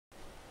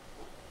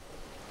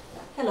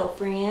Hello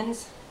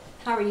friends,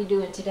 how are you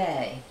doing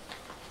today?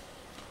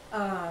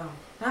 I'm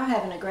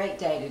having a great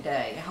day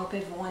today. I hope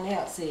everyone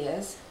else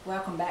is.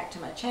 Welcome back to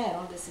my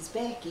channel. This is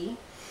Becky.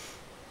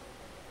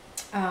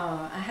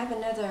 I have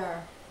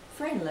another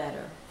friend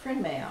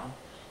mail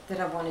that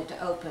I wanted to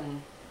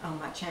open on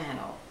my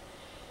channel.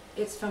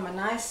 It's from a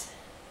nice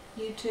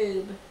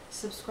YouTube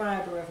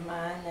subscriber of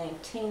mine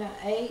named Tina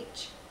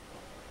H.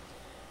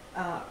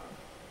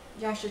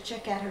 Y'all should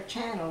check out her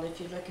channel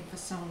if you're looking for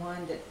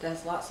someone that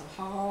does lots of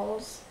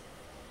hauls.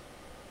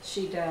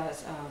 She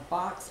does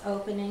box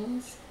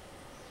openings.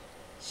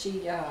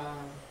 She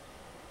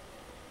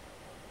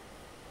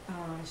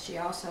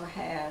also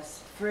has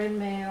friend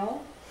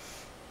mail,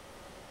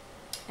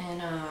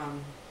 and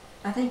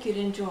I think you'd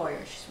enjoy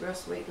her. She's a real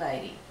sweet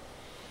lady.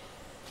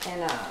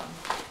 And I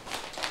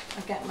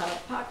got my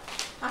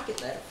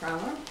pocket letter from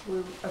her.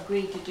 We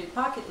agreed to do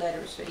pocket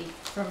letters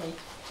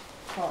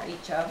for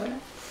each other.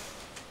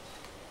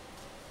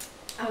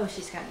 Oh,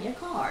 she's got me a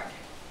card.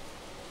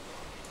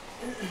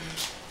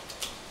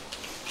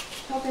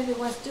 Hope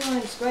everyone's doing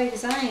as great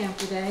as I am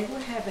today. We're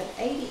having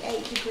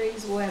 88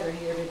 degrees weather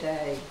here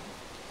today.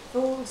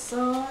 Full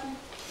sun.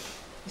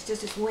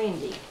 It's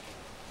windy.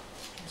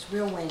 It's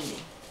real windy.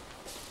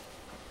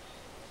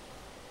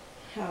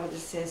 Oh,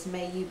 this says,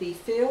 may you be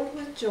filled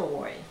with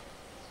joy.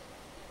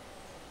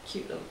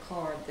 Cute little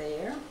card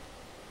there.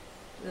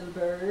 Little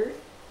bird.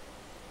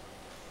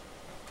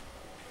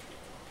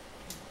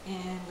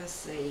 And let's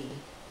see.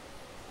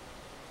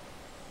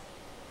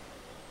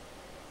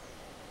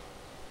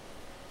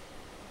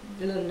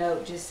 The little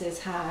note just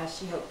says, hi,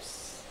 she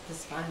hopes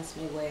this finds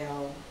me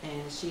well,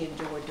 and she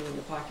enjoyed doing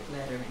the pocket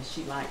letter, and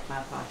she liked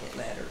my pocket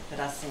letter that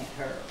I sent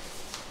her.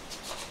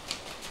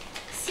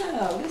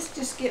 So, let's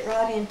just get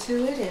right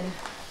into it, and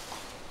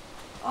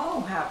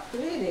oh, how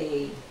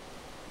pretty.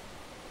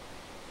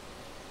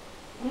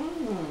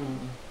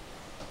 Isn't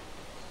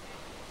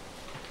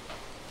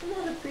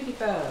that a pretty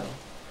bow?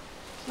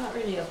 It's not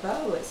really a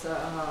bow, it's a,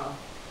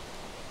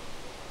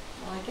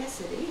 well, I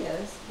guess it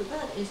is, but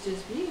that is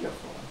just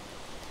beautiful.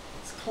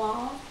 It's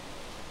cloth.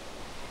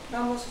 It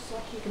almost looks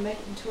like you can make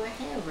it into a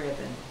hair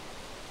ribbon.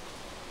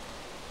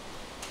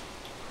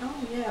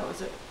 Oh yeah, it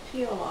was a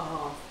peel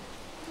off.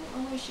 I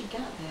don't know where she got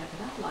that,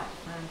 but I'd like to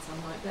find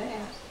something like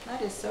that.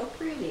 That is so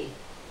pretty.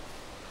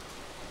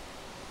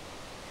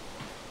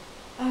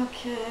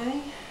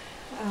 Okay.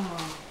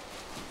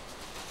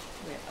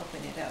 We'll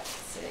open it up to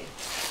see.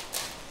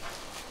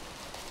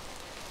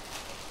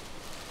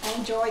 I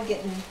enjoy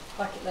getting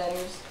pocket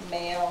letters,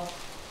 mail,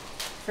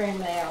 friend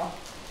mail.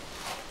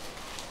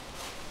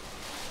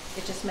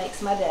 It just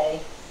makes my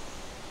day.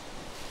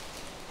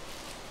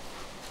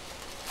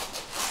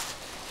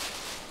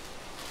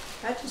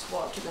 I just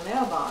walked to the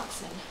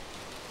mailbox and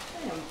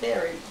I am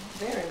very,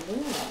 very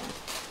warm.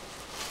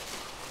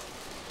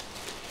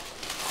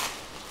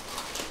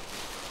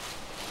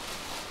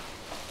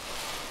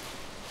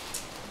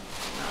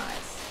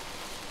 Nice.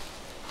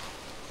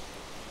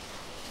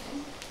 Okay.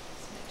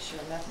 Let's make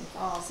sure nothing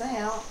falls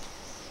out.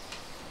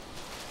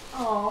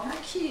 Oh, how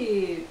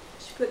cute.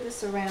 She put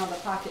this around the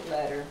pocket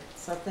letter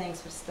so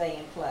things would stay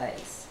in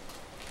place.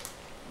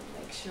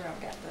 Make sure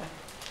I've got the,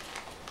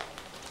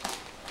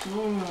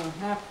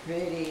 how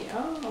pretty.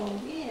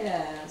 Oh,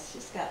 yes.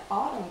 She's got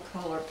autumn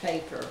color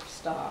paper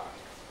stock.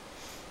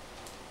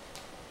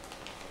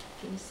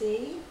 Can you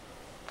see?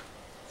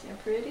 See how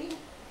pretty?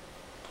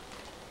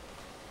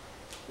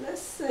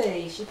 Let's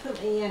see. She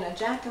put me in a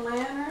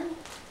jack-o'-lantern.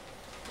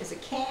 There's a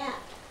cat.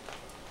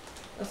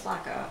 Looks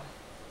like a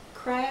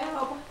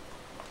crab.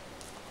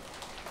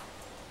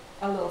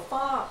 A little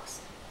fox,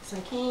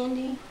 some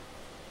candy,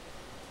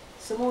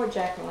 some more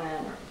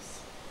jack-o'-lanterns.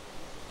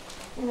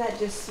 Isn't that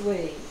just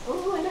sweet?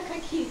 Oh, and look how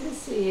cute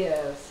this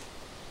is.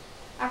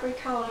 I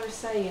recall her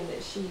saying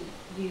that she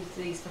used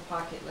these for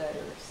pocket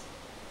letters.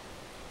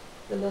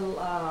 The little,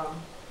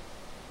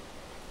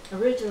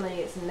 originally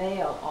it's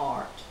nail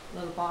art,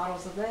 little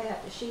bottles of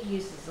that, but she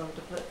uses them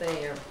to put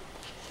there.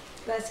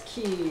 That's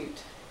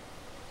cute.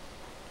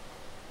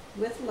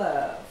 With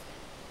love,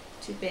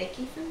 to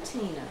Becky from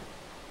Tina.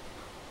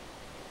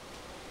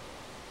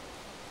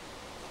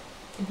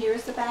 And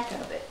here's the back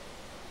of it.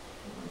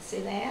 You want to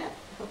see that?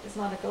 I hope it's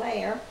not a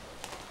glare.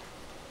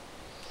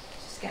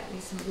 She's got me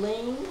some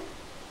bling,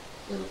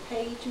 little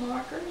page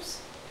markers.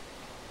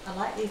 I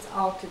like these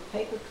altered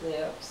paper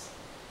clips.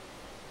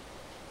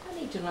 I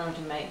need to learn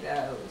to make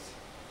those.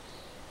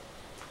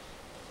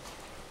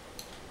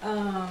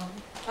 Some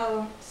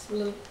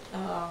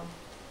a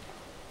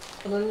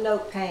little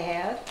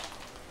notepad.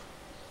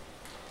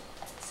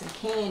 Some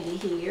candy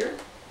here.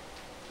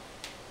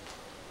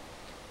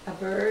 A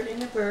bird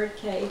in a bird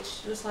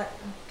cage.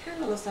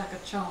 Kind of looks like a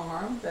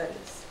charm, but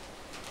it's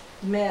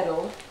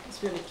metal.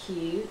 It's really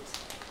cute.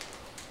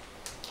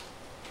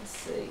 Let's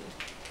see.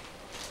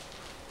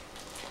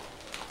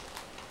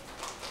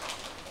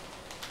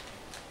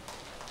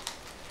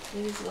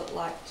 These look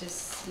like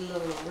just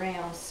little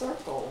round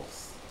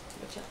circles,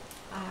 which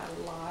I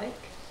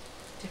like.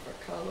 Different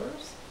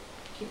colors.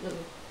 Cute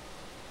little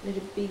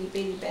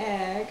bitty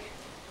bag.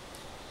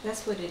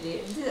 That's what it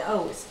is.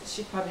 Oh,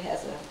 she probably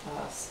has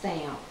a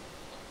stamp.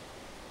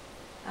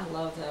 I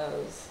love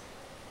those.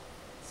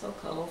 So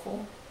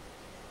colorful.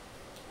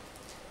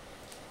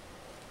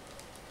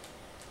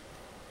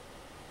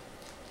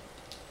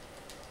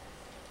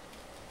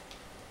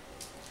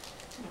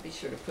 I'll be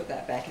sure to put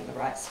that back in the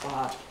right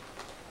spot.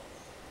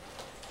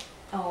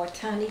 Oh, a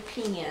tiny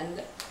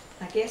pen.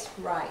 I guess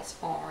rice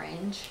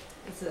orange.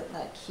 Isn't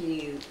that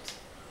cute?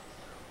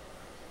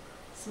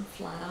 Some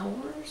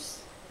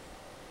flowers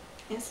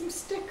and some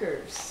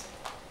stickers.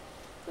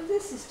 Well,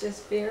 this is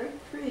just very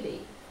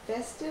pretty.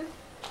 Festive.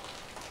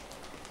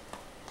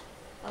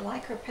 I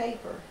like her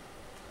paper.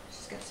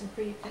 She's got some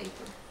pretty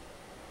paper.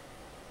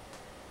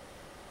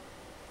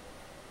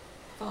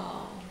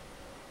 Fall.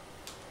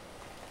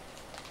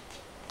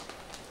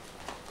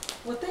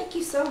 Well, thank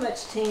you so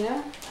much,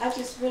 Tina. I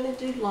just really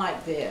do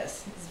like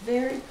this. It's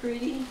very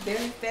pretty,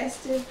 very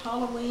festive,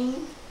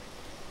 Halloween.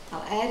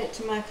 I'll add it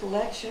to my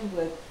collection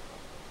with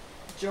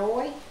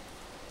joy.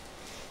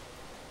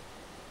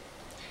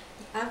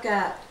 I've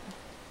got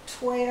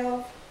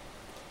 12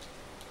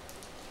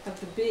 of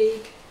the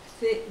big,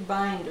 thick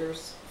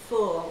binders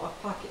full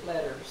of pocket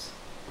letters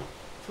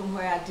from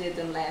where I did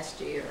them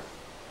last year.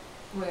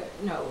 Well,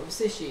 no, it was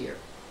this year.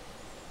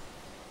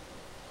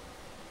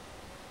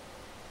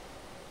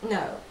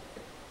 No.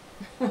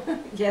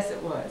 Yes,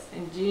 it was.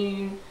 In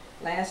June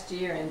last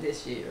year and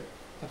this year,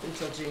 up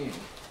until June.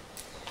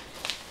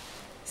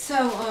 So,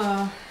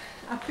 I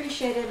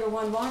appreciate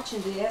everyone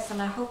watching this,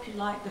 and I hope you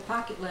like the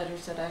pocket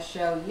letters that I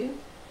show you.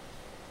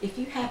 If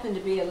you happen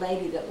to be a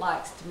lady that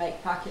likes to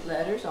make pocket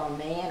letters, or a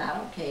man, I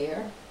don't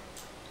care.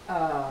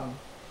 I'm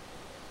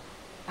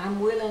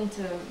willing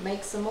to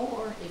make some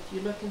more. If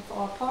you're looking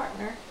for a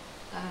partner,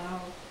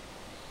 I'll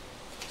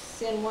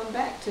send one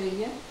back to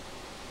you.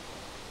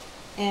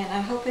 And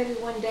I hope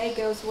everyone's day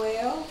goes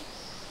well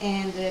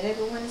and that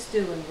everyone's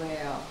doing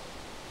well.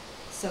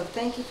 So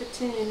thank you for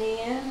tuning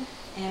in,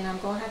 and I'm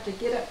going to have to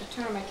get up to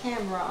turn my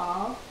camera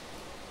off.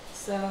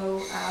 So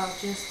I'll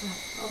just,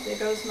 oh, there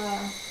goes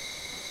my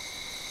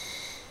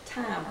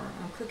timer.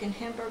 I'm cooking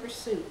hamburger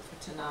soup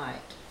for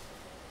tonight.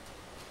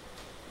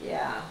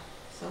 Yeah,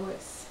 so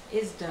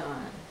it's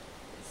done.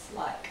 It's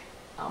like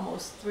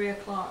almost 3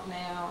 o'clock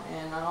now,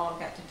 and all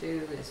I've got to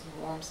do is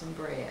warm some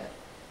bread.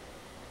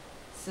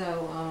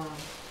 So,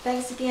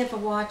 thanks again for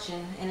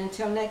watching, and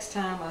until next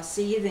time, I'll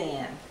see you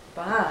then.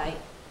 Bye.